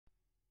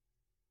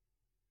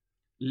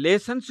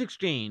Lesson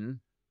 16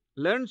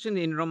 learns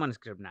in Roman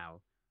script now.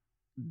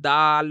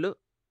 Dal,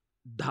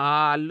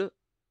 dhal,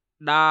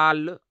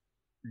 dal,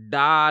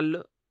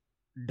 dal,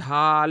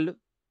 dhal,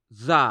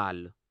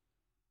 zal.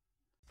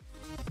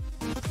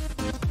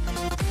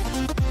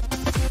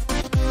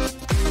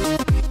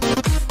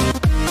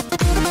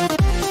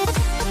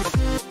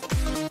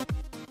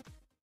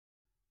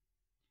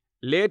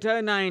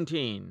 Letter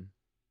 19.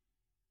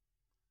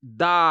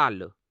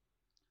 Dal.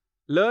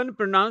 Learn,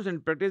 pronounce,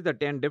 and practice the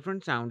 10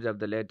 different sounds of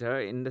the letter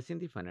in the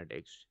Sindhi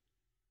phonetics.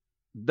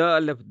 The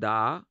alif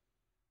da,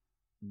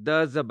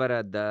 the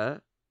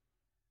zabara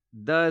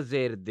the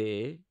zer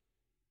de,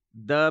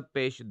 the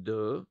pesh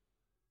the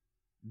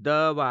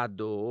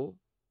wado,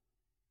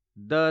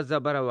 the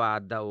zabara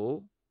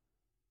wado,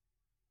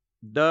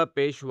 the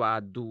pesh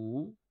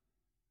wadu,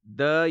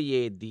 the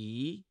ye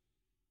di,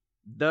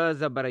 the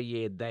zabara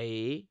ye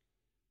day,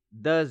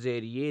 the zer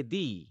ye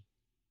di.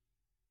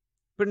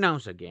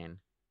 Pronounce again.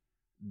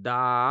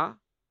 Da,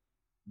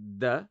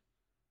 the,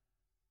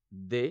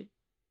 de,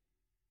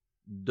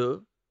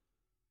 do,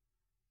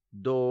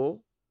 dao,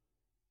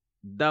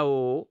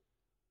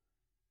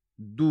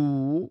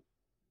 do,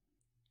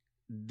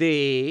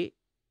 de,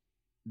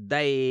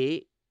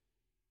 they,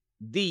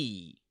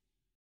 the.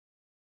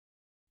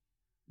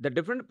 The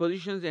different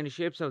positions and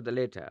shapes of the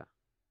letter.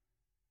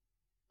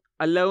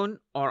 Alone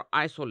or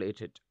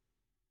isolated.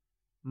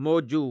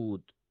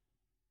 Mojood.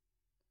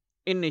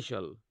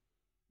 Initial.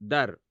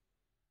 Dar.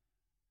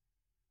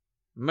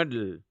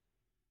 Middle.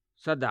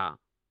 Sada.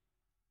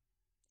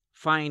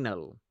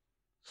 Final.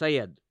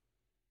 Sayad.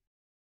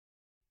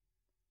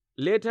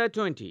 Letter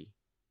 20.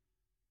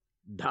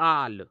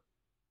 Dhal.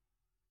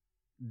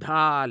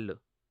 Dhal.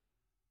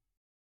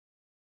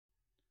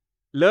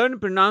 Learn,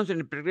 pronounce,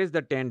 and practice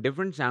the 10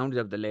 different sounds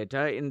of the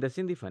letter in the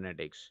Sindhi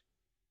phonetics.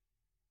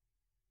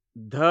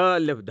 Dha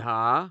alif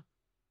dha,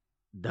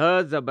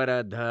 dha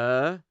zabara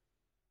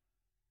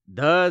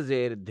dha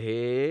zer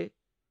dhe,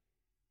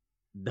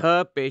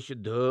 dha pesh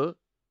dh,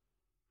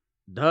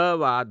 dha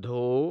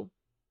vadho,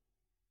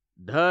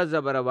 dha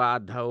zabara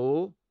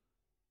vadho,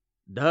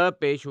 dha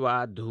pesh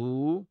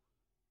vadhu,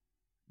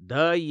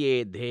 dha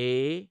ye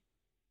dhe,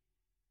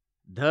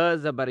 dha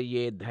zabar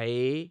ye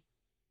dhai,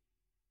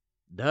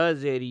 dha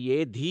zer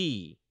ye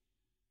dhi.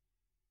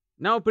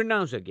 Now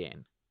pronounce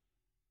again.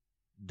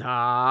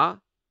 Dha,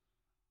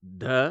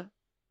 dh,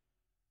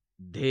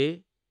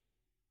 dhe,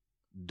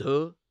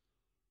 dh,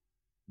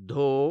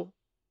 dho,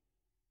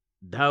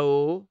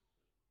 dhao,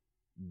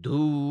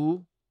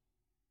 dhu,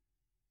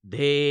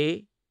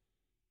 dhe,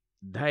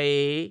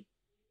 dhai,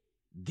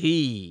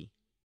 dhi.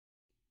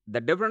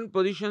 The different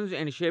positions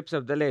and shapes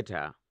of the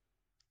letter.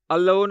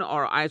 Alone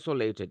or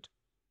isolated.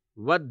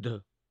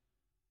 Vadh,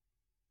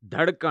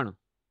 dhadkan,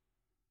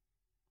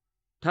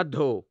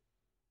 thadho,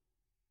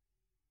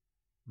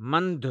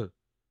 mandh.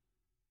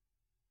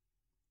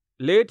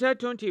 Letter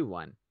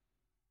 21.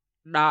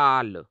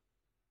 Dal.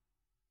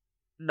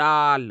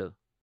 Dal.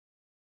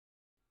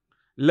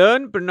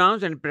 Learn,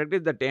 pronounce, and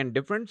practice the 10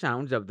 different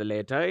sounds of the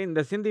letter in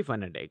the Sindhi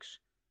phonetics.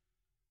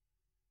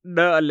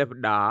 Da alif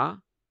da,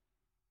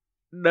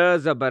 da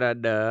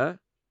zabara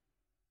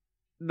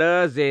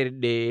da zer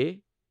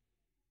de,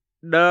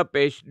 da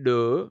pesh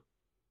do,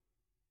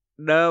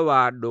 da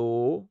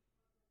wado,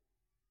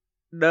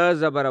 da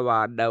zabara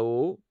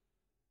wado,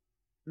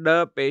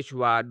 da pesh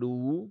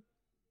wadu,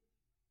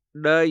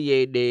 da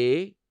ye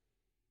de,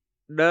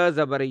 da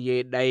zabar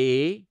ye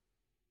day,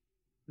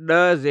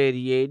 da zer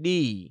ye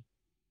di.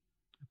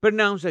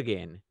 Pronounce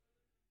again.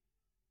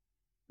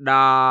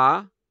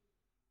 Da,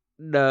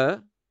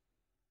 de,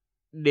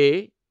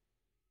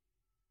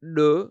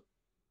 do,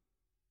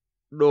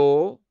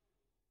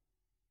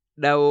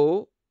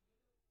 dao,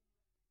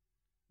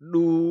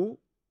 du,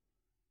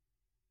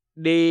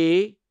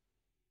 de,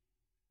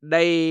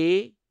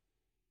 day,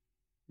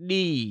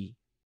 di.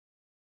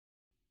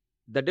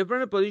 The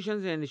different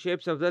positions and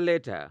shapes of the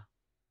letter.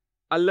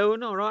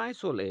 Alone or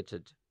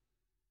isolated.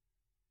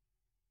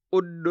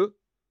 Ud.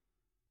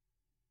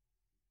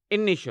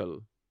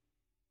 Initial.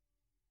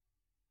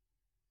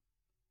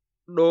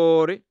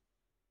 Dore.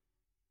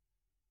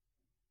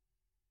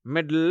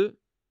 Middle.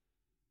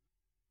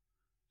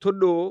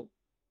 Thudo.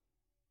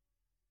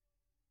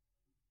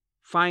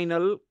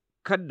 Final.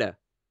 Khadda.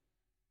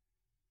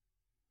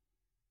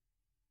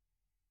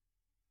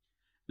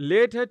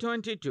 Letter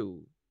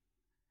 22.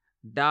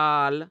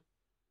 Dal.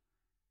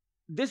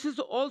 This is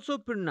also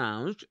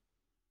pronounced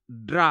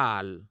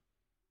dral.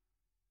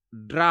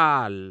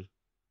 Dral.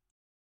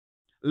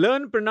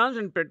 Learn, pronounce,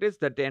 and practice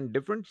the 10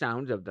 different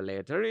sounds of the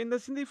letter in the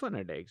Sindhi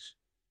phonetics.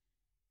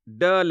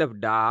 Da alif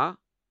da,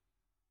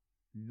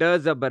 da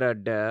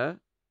zabara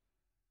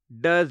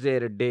da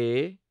zer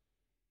de,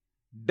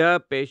 da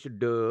pesh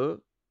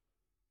do,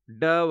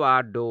 da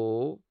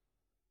wado,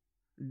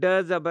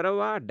 da zabara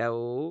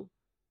wado,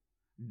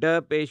 da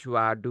pesh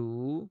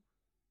wadu,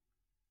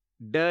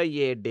 da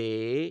ye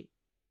de,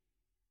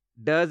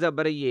 da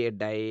zabar ye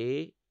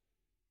day,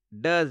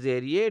 da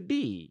zer ye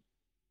di.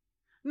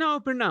 Now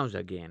pronounce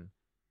again.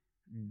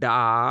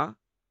 Da,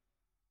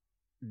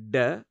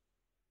 D,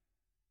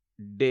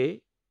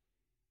 D,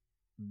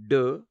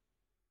 D,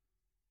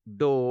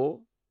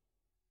 Do,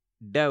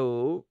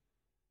 Do,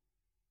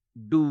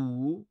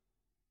 Do,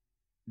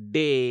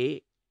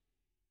 Day,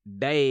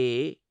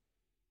 Day,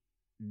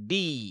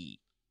 D.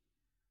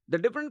 The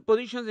different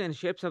positions and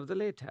shapes of the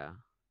letter,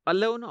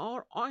 alone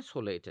or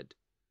isolated.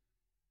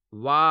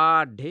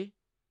 Vadhe,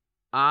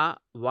 a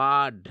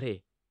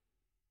vadhe.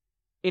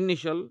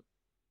 Initial,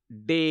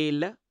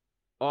 dale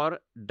or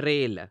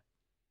drail.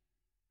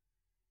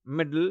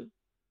 Middle,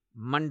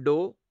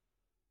 mundo.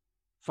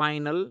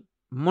 Final,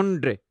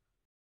 mundre.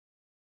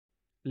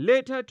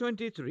 Letter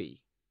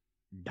 23.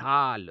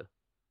 Dhal,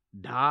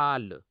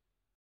 dhal.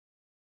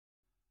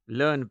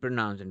 Learn,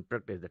 pronounce, and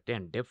practice the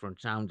 10 different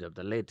sounds of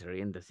the letter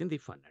in the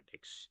Sindhi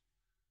phonetics.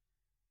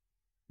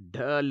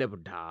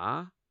 Dh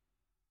da,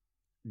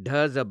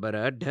 dh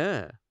zabara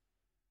dh,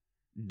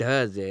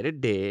 dh zer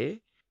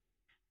de,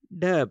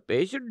 dh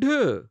pesh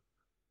dh,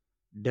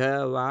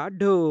 dh va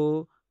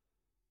dho,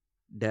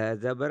 dh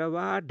zabara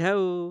va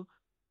dho,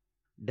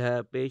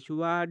 dh pesh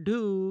va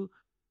dhu,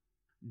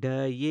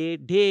 dh ye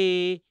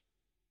de,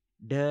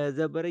 dh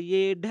zabara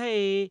ye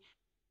dhe,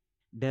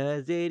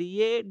 dh zer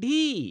ye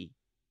dhi.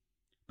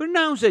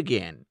 Pronounce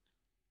again.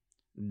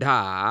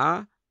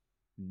 Da,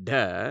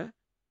 dh,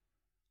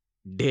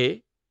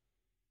 de,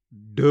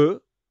 d,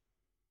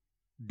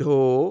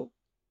 do,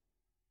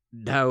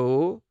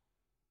 do,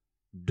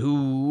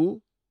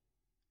 do,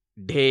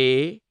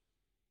 de,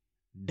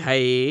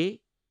 day,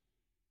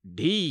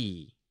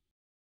 d.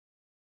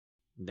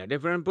 The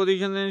different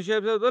positions and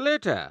shapes of the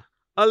letter,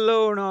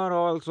 alone are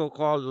also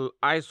called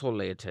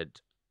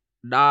isolated.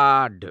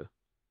 Dad,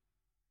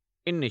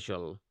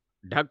 initial,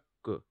 dhak,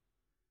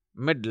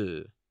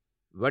 middle,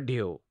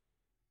 vadhyo,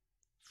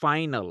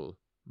 final,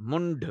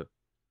 mund.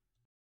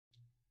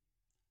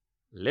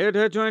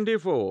 Letter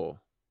 24.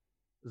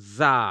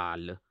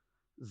 Zal,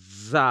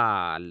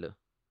 zal.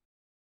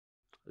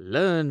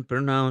 Learn,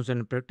 pronounce,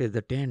 and practice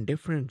the 10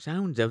 different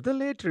sounds of the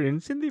letter in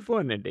Sindhi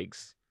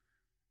phonetics.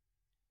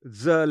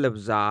 Z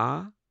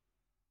labza,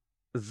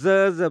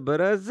 z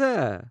zabara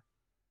z,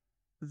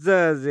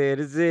 z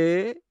zer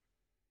ze,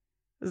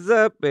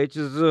 z pech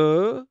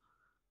z,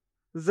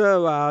 z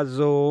wa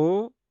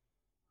zo,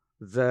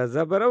 z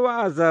zabara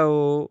wa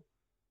zo,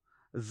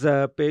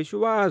 z pech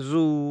wa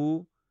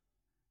zu,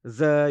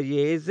 z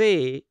ye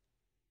ze,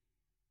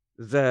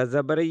 z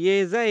zabara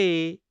ye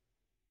ze,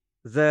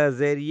 z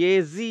zer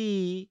ye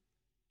z.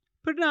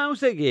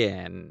 Pronounce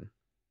again.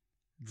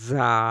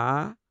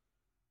 Za,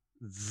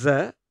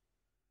 z,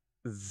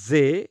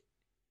 ze,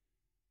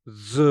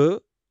 z,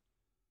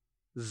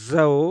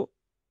 zo,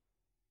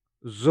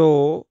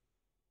 zo,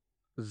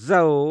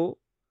 zo,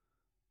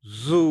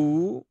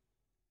 zu,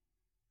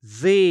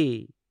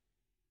 ze,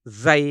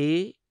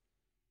 zay,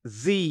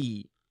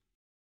 z.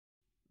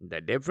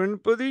 The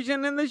different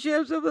position in the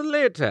shapes of the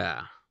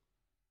letter.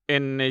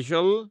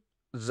 Initial,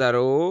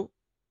 zaro,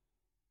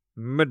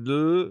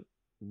 middle,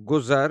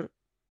 guzar,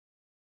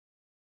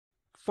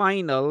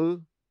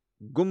 final,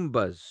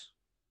 gumbaz.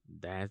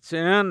 That's the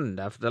end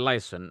of the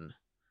lesson.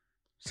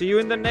 See you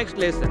in the next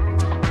lesson.